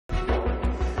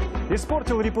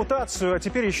Испортил репутацию, а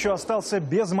теперь еще остался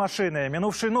без машины.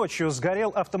 Минувшей ночью сгорел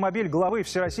автомобиль главы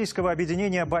Всероссийского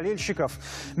объединения болельщиков.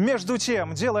 Между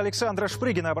тем, дело Александра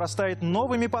Шпрыгина обрастает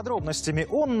новыми подробностями.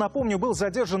 Он, напомню, был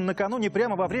задержан накануне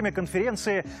прямо во время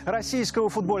конференции Российского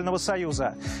футбольного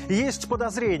союза. Есть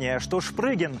подозрение, что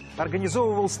Шпрыгин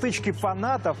организовывал стычки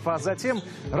фанатов, а затем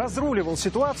разруливал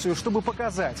ситуацию, чтобы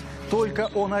показать,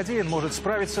 только он один может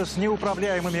справиться с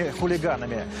неуправляемыми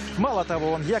хулиганами. Мало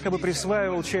того, он якобы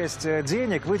присваивал часть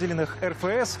денег, выделенных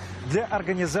РФС, для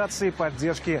организации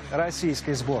поддержки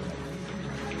российской сборной.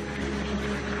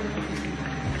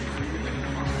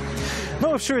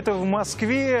 Но все это в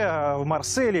Москве, в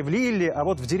Марселе, в Лилле, а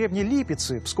вот в деревне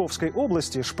Липецы Псковской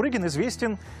области Шпрыгин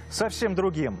известен совсем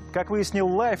другим. Как выяснил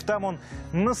Лайв, там он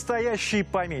настоящий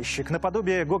помещик,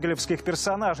 наподобие гоголевских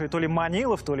персонажей, то ли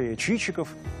Манилов, то ли Чичиков.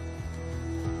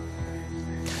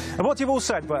 Вот его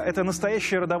усадьба. Это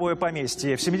настоящее родовое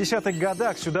поместье. В 70-х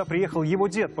годах сюда приехал его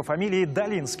дед по фамилии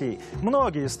Долинский.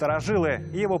 Многие старожилы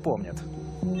его помнят.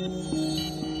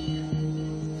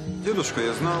 Дедушку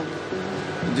я знал.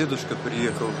 Дедушка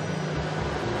приехал,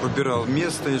 выбирал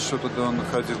место, и что туда он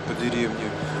ходил по деревне.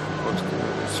 Вот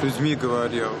с людьми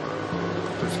говорил.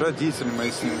 То есть родители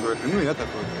мои с ним говорили. Ну, я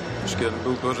такой шкет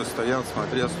был, тоже стоял,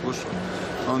 смотрел, слушал.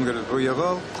 Он говорит,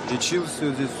 воевал,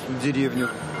 лечился здесь в деревне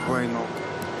в войну.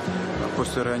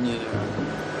 После ранения.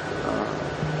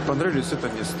 Понравились это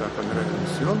места,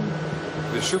 понравились. И он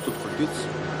решил тут купить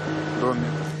домик.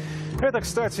 Это,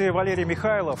 кстати, Валерий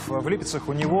Михайлов. В Липецах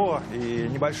у него и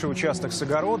небольшой участок с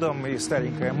огородом, и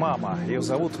старенькая мама. Ее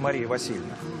зовут Мария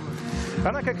Васильевна.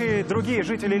 Она, как и другие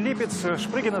жители Липец,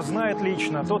 Шпрыгина знает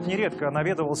лично. Тот нередко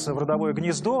наведывался в родовое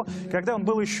гнездо. Когда он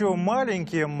был еще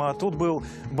маленьким, тут был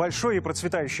большой и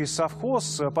процветающий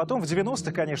совхоз. Потом в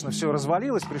 90-х, конечно, все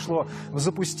развалилось, пришло в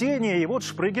запустение. И вот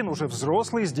Шпрыгин, уже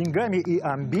взрослый, с деньгами и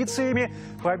амбициями,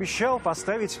 пообещал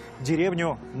поставить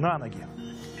деревню на ноги.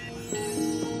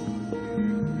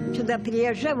 Сюда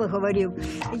приезжал и говорил,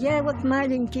 я вот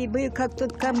маленький был, как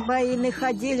тут комбайны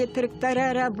ходили,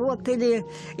 трактора работали,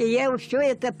 и я все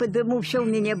это подыму, все у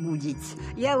меня будет.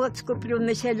 Я вот скуплю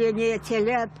население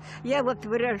телят, я вот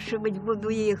выращивать буду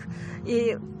их,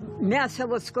 и мясо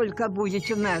вот сколько будет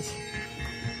у нас.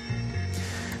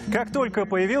 Как только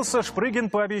появился, Шпрыгин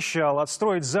пообещал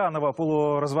отстроить заново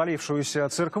полуразвалившуюся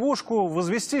церквушку,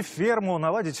 возвести ферму,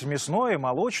 наладить мясное,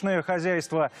 молочное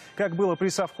хозяйство, как было при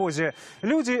совхозе.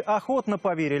 Люди охотно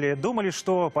поверили, думали,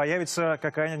 что появится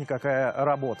какая-никакая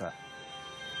работа.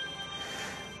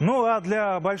 Ну а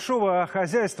для большого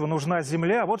хозяйства нужна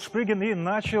земля. Вот Шпрыгин и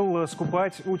начал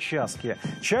скупать участки.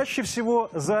 Чаще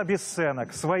всего за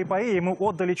бесценок. Свои паи ему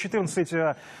отдали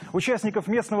 14 участников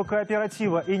местного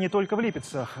кооператива. И не только в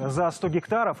Липецах. За 100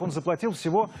 гектаров он заплатил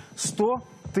всего 100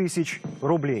 тысяч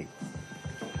рублей.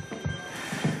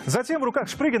 Затем в руках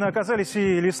Шпрыгина оказались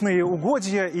и лесные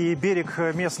угодья, и берег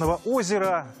местного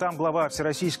озера. Там глава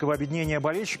Всероссийского объединения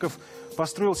болельщиков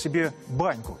построил себе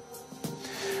баньку.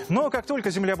 Но как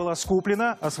только земля была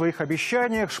скуплена, о своих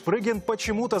обещаниях Шпрыгин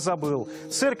почему-то забыл.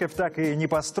 Церковь так и не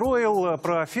построил,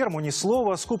 про ферму ни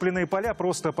слова, скупленные поля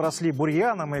просто поросли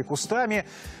бурьяном и кустами.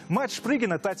 Мать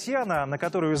Шпрыгина, Татьяна, на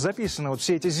которую записаны вот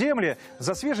все эти земли,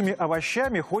 за свежими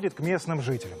овощами ходит к местным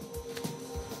жителям.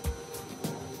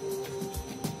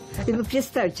 И вы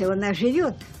представьте, она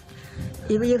живет,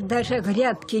 и у них даже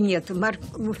грядки нет,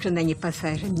 морковушина не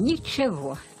посажена,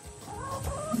 ничего.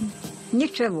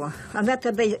 Ничего. Она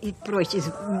тогда и просит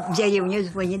в деревню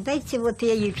звонит, дайте вот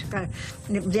яичко,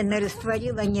 где она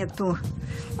растворила, нету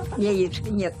яичка,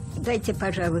 нет, дайте,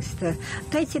 пожалуйста,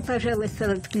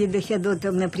 вот к Лиде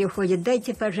Федотовне приходит,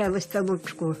 дайте, пожалуйста,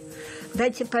 лучку,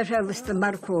 дайте, пожалуйста,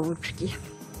 морковочки.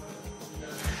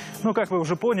 Ну, как вы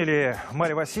уже поняли,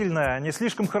 Марья Васильевна не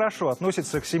слишком хорошо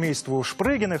относится к семейству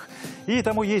Шпрыгиных. И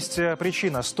тому есть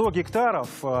причина. 100 гектаров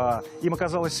им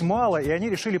оказалось мало, и они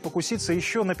решили покуситься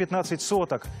еще на 15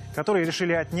 соток, которые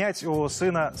решили отнять у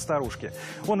сына старушки.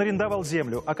 Он арендовал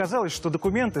землю. Оказалось, что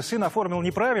документы сын оформил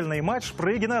неправильно, и мать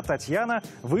Шпрыгина, Татьяна,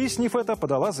 выяснив это,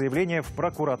 подала заявление в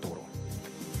прокуратуру.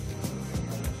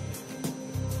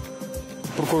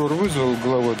 Прокурор вызвал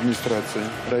главу администрации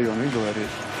района и говорит: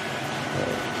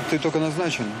 ты только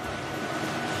назначен,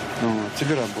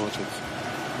 тебе работать.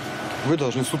 Вы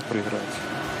должны суд проиграть.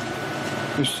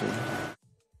 И все.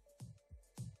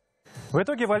 В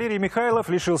итоге Валерий Михайлов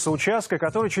лишился участка,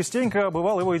 который частенько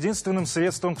бывал его единственным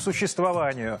средством к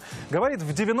существованию. Говорит,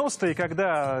 в 90-е,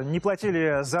 когда не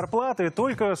платили зарплаты,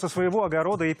 только со своего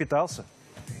огорода и питался.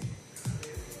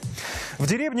 В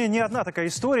деревне не одна такая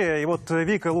история, и вот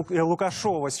Вика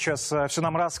Лукашова сейчас все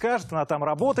нам расскажет, она там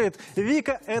работает.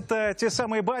 Вика, это те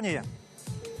самые бани?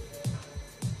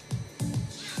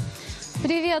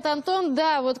 Привет, Антон.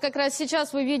 Да, вот как раз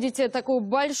сейчас вы видите такую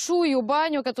большую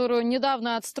баню, которую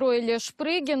недавно отстроили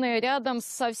Шпрыгины, рядом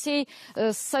со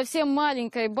совсем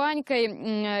маленькой банькой.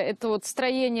 Это вот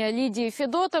строение Лидии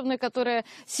Федотовны, которая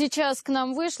сейчас к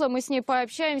нам вышла. Мы с ней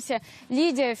пообщаемся.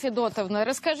 Лидия Федотовна,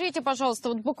 расскажите, пожалуйста,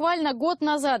 вот буквально год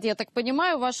назад, я так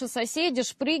понимаю, ваши соседи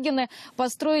Шпрыгины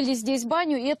построили здесь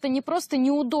баню, и это не просто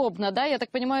неудобно, да? Я так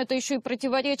понимаю, это еще и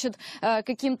противоречит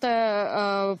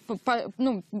каким-то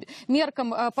меркам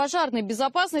пожарной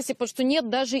безопасности, потому что нет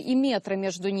даже и метра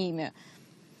между ними.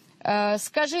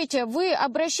 Скажите, вы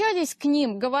обращались к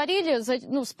ним, говорили,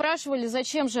 спрашивали,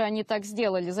 зачем же они так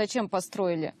сделали, зачем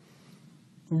построили?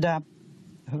 Да,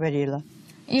 говорила.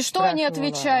 И что они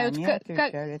отвечают? Они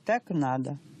отвечали, так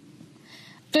надо.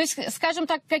 То есть, скажем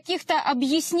так, каких-то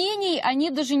объяснений они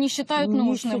даже не считают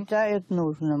нужным? Не считают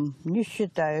нужным, не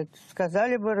считают.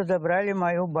 Сказали бы, разобрали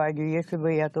мою баню, если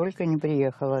бы я только не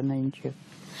приехала нынче.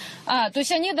 То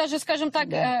есть они даже, скажем так,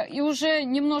 да, и уже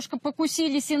немножко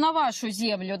покусились и на вашу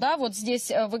землю, да? Вот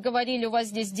здесь, вы говорили, у вас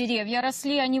здесь деревья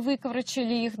росли, они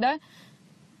выковырчили их, да?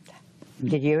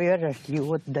 Деревья росли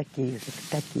вот такие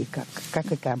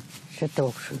как и там,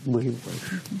 шатовшие были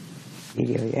больше.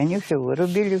 Деревья. Они все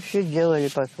вырубили, все сделали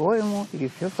по-своему и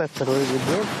все построили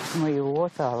без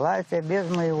моего согласия, без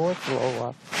моего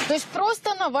слова. То есть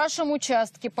просто на вашем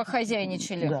участке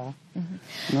похозяйничали? Да.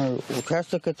 Но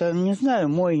участок это, не знаю,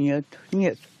 мой нет.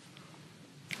 Нет.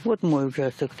 Вот мой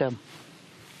участок там.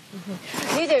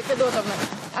 Лидия Федотовна,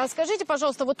 а скажите,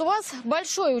 пожалуйста, вот у вас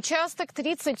большой участок,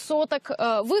 30 соток,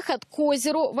 выход к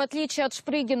озеру, в отличие от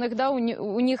Шпрыгиных, да, у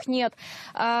них нет.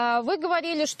 Вы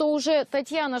говорили, что уже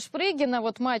Татьяна Шпрыгина,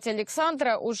 вот мать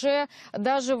Александра, уже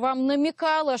даже вам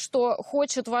намекала, что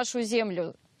хочет вашу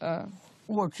землю.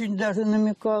 Очень даже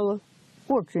намекала.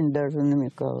 Очень даже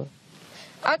намекала.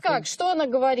 А как? Что она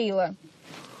говорила?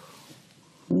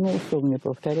 Ну, что мне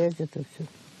повторять это все?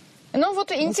 Ну,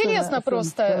 вот интересно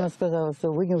просто. Она сказала,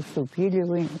 что вы не вступили,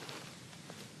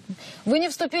 Вы не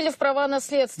вступили в права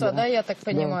наследства, да, я так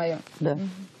понимаю? Да.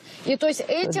 И то есть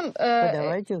этим...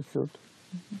 Подавайте в суд.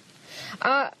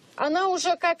 А она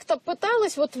уже как-то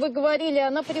пыталась, вот вы говорили,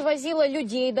 она привозила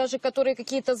людей даже, которые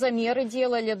какие-то замеры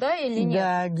делали, да, или нет?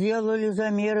 Да, делали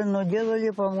замеры, но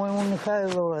делали, по-моему,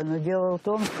 Михайлова. Но дело в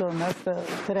том, что у нас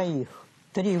троих.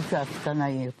 3 участка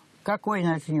на них. Какой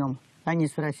начнем? Они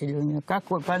спросили у нее,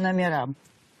 какой, по номерам.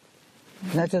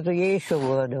 Значит, у нее еще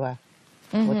было 2.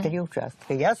 Вот 3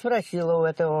 участка. Я спросила у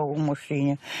этого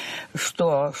мужчины,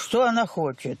 что она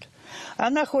хочет.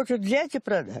 Она хочет взять и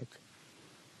продать.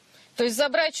 То есть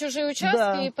забрать чужие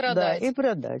участки и продать? Да, и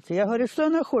продать. Я говорю, что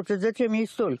она хочет, зачем ей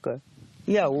столько?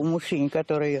 Я у мужчины,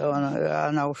 который,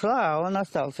 она ушла, а он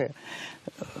остался.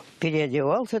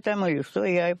 Переодевался там или что,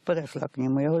 я подошла к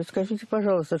нему. Я говорю, скажите,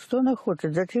 пожалуйста, что она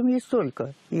хочет, зачем ей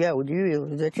столько? Я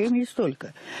удивилась, зачем ей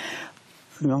столько?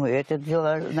 Ну, это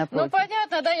дело напротив. Ну,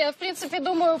 понятно, да, я, в принципе,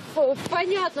 думаю,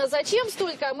 понятно, зачем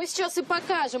столько, мы сейчас и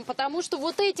покажем, потому что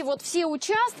вот эти вот все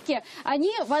участки,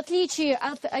 они, в отличие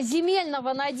от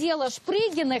земельного надела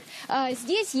Шпрыгиных,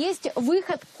 здесь есть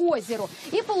выход к озеру.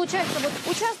 И получается,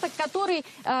 вот участок, который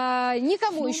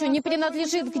никому еще не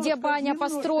принадлежит, где баня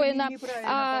построена,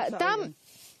 там...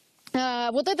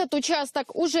 Вот этот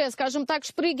участок уже, скажем так,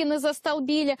 Шпрыгины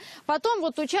застолбили. Потом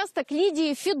вот участок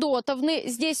Лидии Федотовны,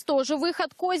 здесь тоже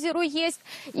выход к озеру есть.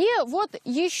 И вот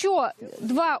еще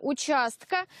 2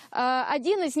 участка.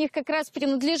 Один из них как раз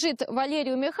принадлежит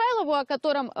Валерию Михайлову, о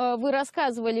котором вы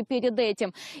рассказывали перед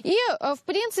этим. И, в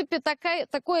принципе,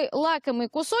 такой лакомый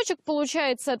кусочек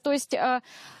получается, то есть...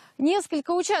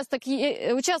 Несколько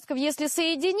участков, если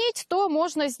соединить, то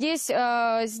можно здесь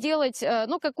сделать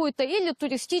какую-то или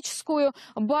туристическую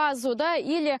базу, да,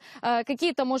 или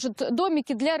какие-то, может,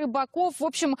 домики для рыбаков. В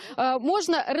общем,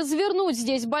 можно развернуть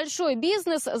здесь большой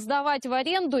бизнес, сдавать в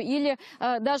аренду или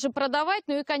даже продавать.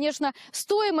 Ну и, конечно,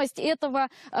 стоимость этого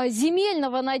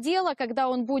земельного надела, когда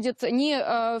он будет не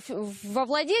во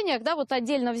владениях, да, вот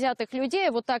отдельно взятых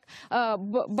людей, вот так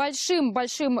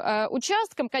большим-большим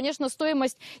участком, конечно,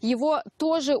 стоимость его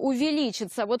тоже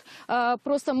увеличится. Вот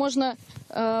просто можно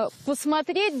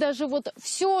посмотреть даже вот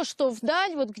все, что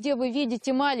вдаль, вот где вы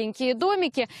видите маленькие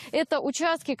домики, это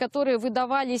участки, которые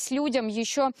выдавались людям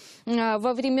еще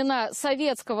во времена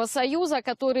Советского Союза,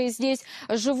 которые здесь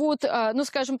живут, ну,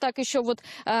 скажем так, еще вот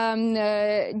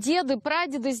деды,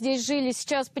 прадеды здесь жили,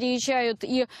 сейчас приезжают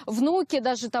и внуки,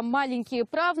 даже там маленькие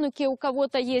правнуки у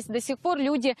кого-то есть. До сих пор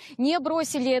люди не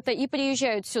бросили это и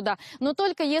приезжают сюда. Но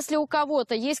только если у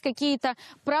кого-то есть какие-то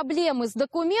проблемы с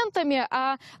документами,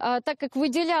 так как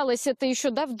выделялось это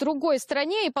еще, да, в другой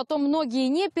стране, и потом многие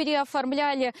не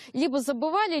переоформляли, либо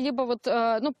забывали, либо вот,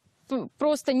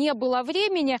 просто не было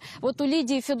времени. Вот у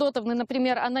Лидии Федотовны,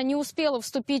 например, она не успела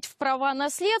вступить в права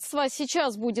наследства,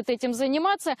 сейчас будет этим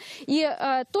заниматься. И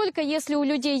только если у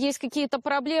людей есть какие-то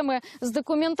проблемы с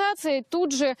документацией,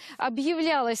 тут же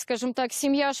объявлялась, скажем так,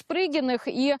 семья Шпрыгиных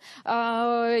и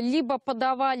либо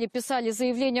писали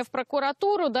заявление в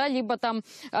прокуратуру, да, либо там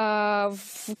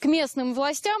к местным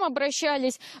властям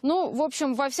обращались. Ну, в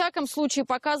общем, во всяком случае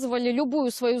показывали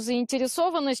любую свою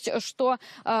заинтересованность, что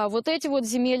вот эти вот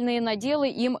земельные наделы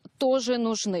им тоже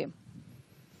нужны.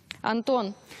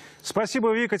 Антон.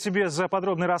 Спасибо, Вика, тебе за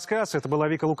подробный рассказ. Это была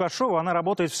Вика Лукашова. Она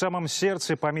работает в самом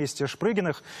сердце поместья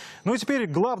Шпрыгиных. Ну и теперь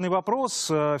главный вопрос,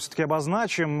 все-таки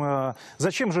обозначим.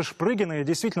 Зачем же Шпрыгины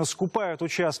действительно скупают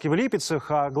участки в Липецах?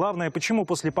 А главное, почему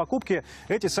после покупки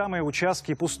эти самые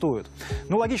участки пустуют?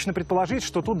 Ну, логично предположить,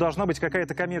 что тут должна быть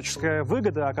какая-то коммерческая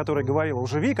выгода, о которой говорила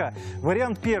уже Вика.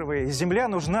 Вариант первый. Земля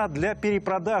нужна для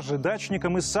перепродажи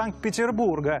дачникам из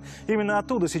Санкт-Петербурга. Именно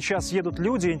оттуда сейчас едут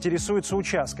люди и интересуются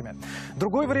участками.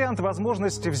 Другой вариант –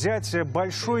 возможность взять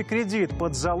большой кредит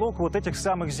под залог вот этих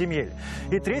самых земель.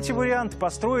 И третий вариант –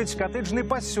 построить коттеджный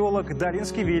поселок,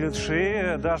 Долинский виллидж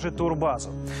и даже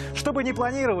турбазу. Что бы ни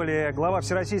планировали, глава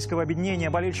Всероссийского объединения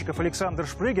болельщиков Александр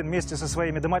Шпрыгин вместе со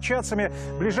своими домочадцами,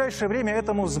 в ближайшее время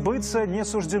этому сбыться не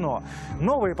суждено.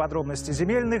 Новые подробности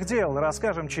земельных дел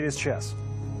расскажем через час.